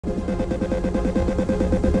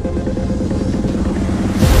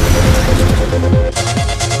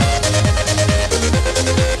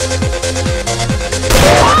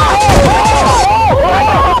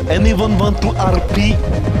anyone want to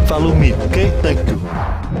RP, follow me, okay? Thank you.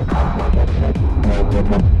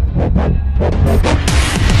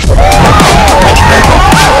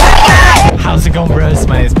 How's it going, bros?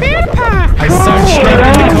 My name is PewDiePie. I searched in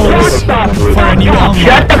the codes for a new unlock.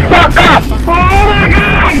 Shut the fuck up! Oh my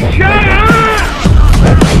god! Shut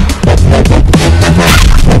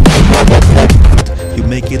up! You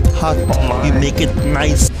make it hot, you make it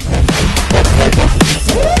nice.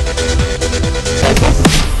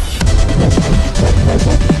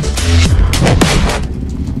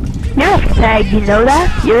 You're a fag, you know that?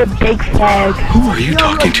 You're a big fag. Who are you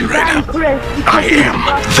talking to right now? I am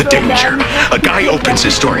the danger. A guy opens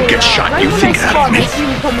his door and gets shot. You think that of me?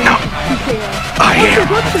 No. I am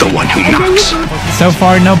the one who knocks. So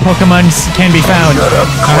far, no Pokemon can be found.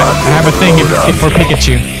 I have a thing for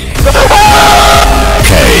Pikachu.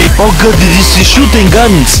 Okay. Oh god, this is shooting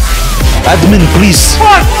guns! Admin, please.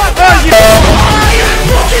 What?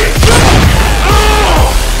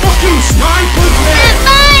 Fucking snipers, man!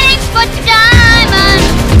 For diamond,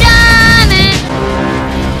 diamond.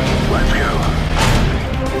 Let's go.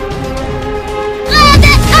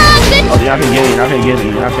 Oh, Y'all can get me, y'all can get me,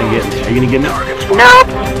 y'all can get me. Are you gonna get me? Nope!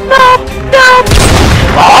 Nope! Nope!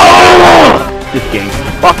 Oh! This game.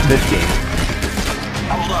 Fuck this game.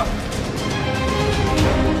 Hold up.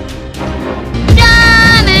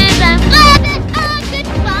 Diamonds, I'm glad that I could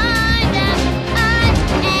find them. I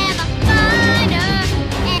am a fighter.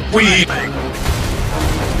 We.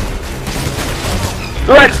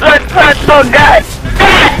 Let's, oh god! Oh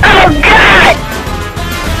god!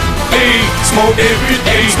 Hey, smoke every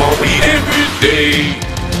day, smoke weed every day.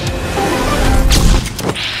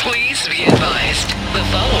 Please be advised, the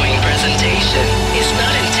following presentation is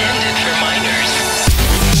not intended for minors.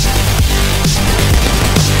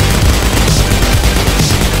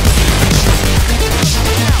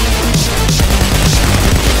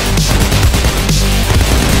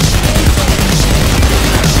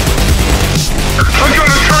 I'm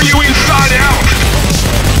gonna turn you inside out.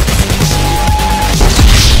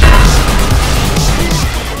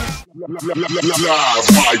 Oh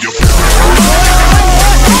my god!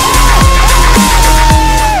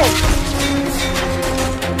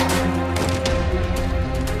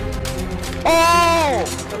 Oh!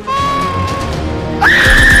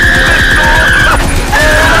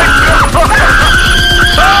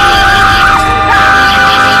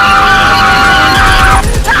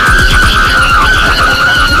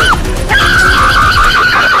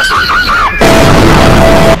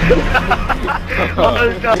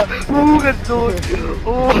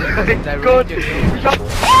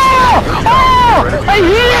 I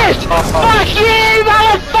hear it! Fuck you,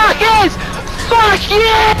 motherfuckers! Fuck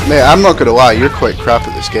you! Mate, I'm not gonna lie, you're quite crap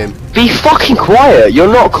at this game. Be fucking quiet, you're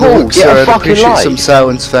not cool. Look, Get sir, a I'd fucking appreciate life. some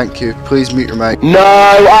silence, thank you. Please mute your mic. No,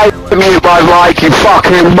 I mute my mic, you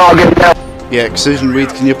fucking mugging. Yeah, Excision Reed,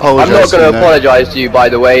 can you I'm apologise not to going me to now? apologise to you, by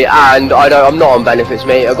the way, and I'm not on benefits,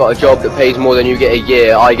 mate. I've got a job that pays more than you get a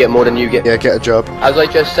year. I get more than you get. Yeah, get a job. As I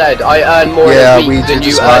just said, I earn more Yeah, in a week than you're you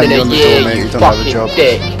just earn in lying a on the year, door, mate. you You don't have a fucking job.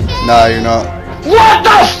 dick. Nah, you're not. What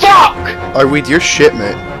the fuck? Oh, Weed, you're shit,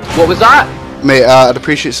 mate. What was that? Mate, I'd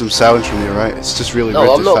appreciate some silence from you, right? It's just really rude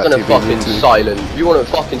No, I'm to not fact gonna you being fucking rude to me. silence. If you want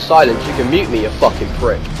to fucking silence, you can mute me, you fucking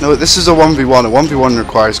prick. No, this is a 1v1. A 1v1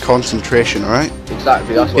 requires concentration, alright?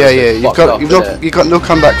 Exactly, that's what Yeah, it's you've fucked got up, innit? you've got no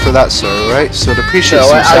comeback for that, sir, alright? So I'd appreciate No,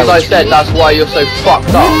 some as silence. I said, that's why you're so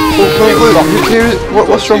fucked up.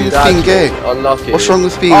 What's wrong with being gay? Unlucky. What's wrong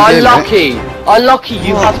with being gay, mate? Unlucky! Unlucky,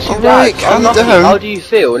 you have two alright, dads. calm Unlucky, down. how do you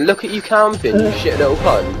feel? And look at you camping, you shit little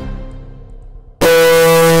cunt.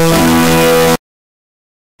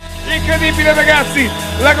 Incredibile ragazzi,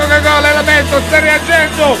 la Coca-Cola elemento sta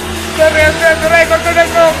reagendo, record del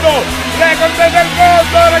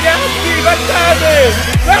mondo ragazzi, guardate,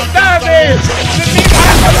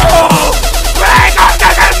 miracolo, record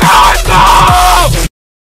del mondo!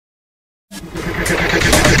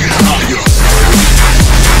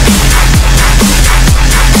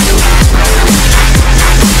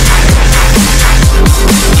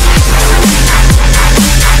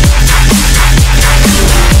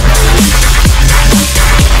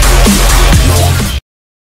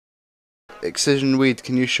 Excision Weed,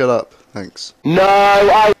 can you shut up? Thanks. No,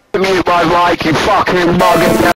 I mute my mic, you fucking mugging.